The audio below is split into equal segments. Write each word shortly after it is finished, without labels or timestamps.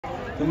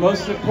The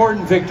most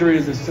important victory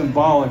is a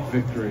symbolic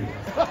victory.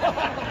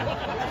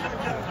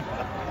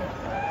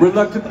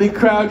 Reluctantly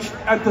crouched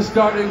at the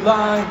starting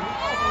line,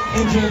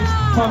 engines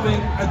pumping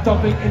and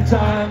thumping in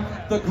time.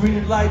 The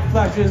green light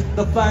flashes,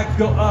 the flags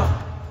go up,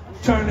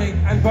 turning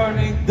and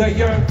burning. They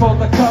yearn for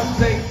the cup,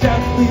 they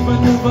deftly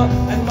maneuver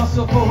and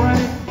muscle for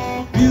rank.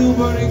 Fuel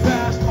burning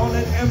fast on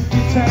an empty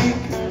tank.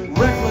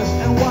 Reckless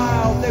and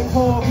wild, they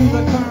pour through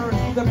the current.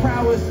 The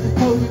prowess is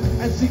potent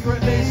and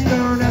secretly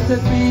stern. As they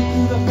speed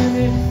through the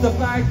finish, the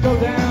flags go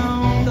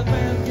down. The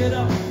fans get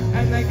up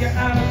and they get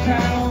out of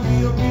town.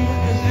 The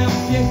arena is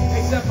empty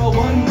except for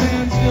one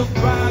man still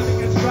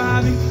driving and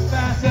striving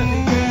fast as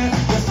he can.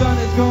 The sun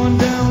has gone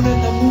down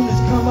and the moon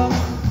has come up,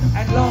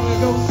 and long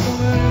ago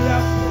someone it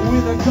out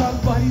with a cup.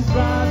 But he's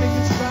driving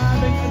and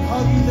striving and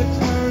hugging the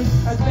turns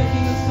and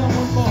thinking of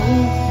someone for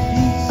whom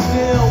he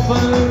still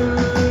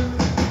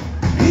burns.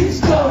 He's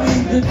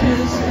going the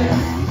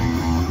distance.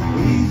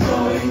 He's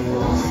going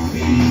full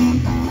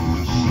speed.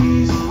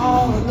 She's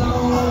all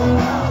alone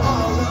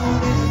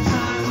in a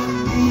time of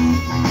need.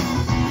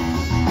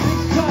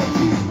 Because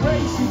he's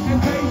racing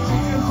and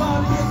pacing and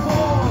plotting a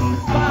course,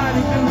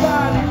 fighting and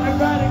riding and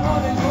riding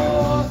on his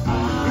horse.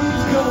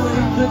 He's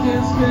going the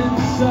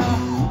distance.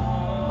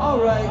 All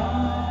right.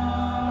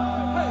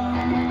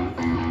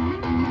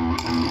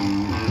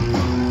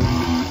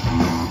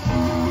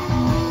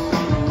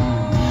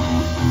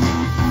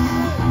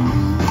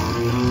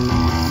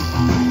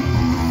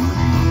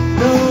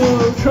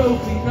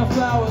 Trophy, no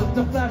flowers,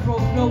 no flash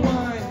rolls, no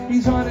wine.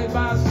 He's haunted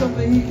by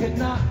something he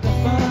cannot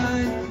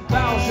define.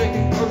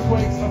 Bow-shaking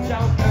earthquakes of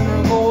doubt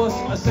and remorse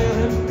assail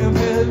him,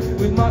 impale him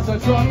with monster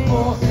truck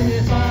force. In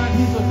his mind,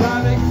 he's still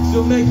driving,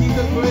 still making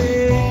the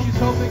grade. She's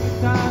hoping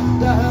in time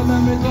that her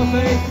memories will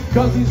fade.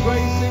 Cause he's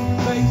racing,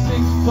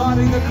 facing,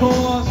 plotting the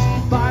course,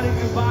 fighting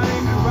and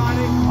fighting and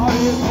riding on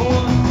his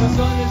horse. The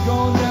sun is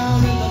gone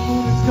down and the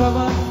moon is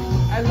covered,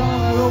 and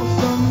long ago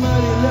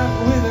somebody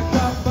left with a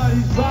cup. But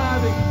he's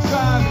driving,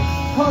 striving,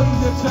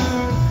 hugging the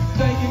turn,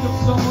 thinking of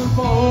someone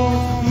for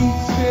whom he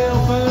still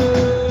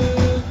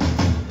burns.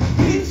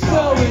 He's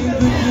going the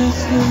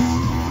distance,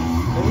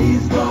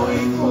 he's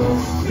going full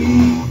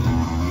speed.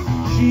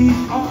 She's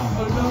all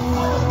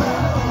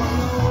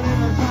alone in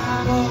a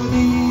time of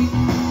need.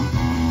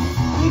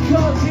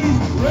 Because he's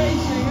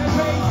racing and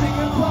racing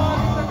and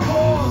plotting the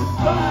course,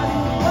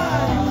 riding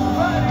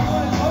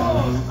on his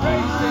horse.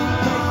 Racing,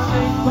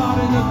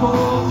 plotting the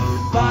course,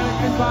 riding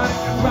and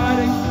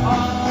riding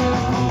on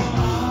his horse.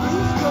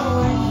 He's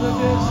going the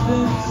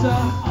distance,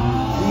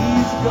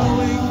 he's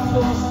going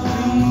full speed.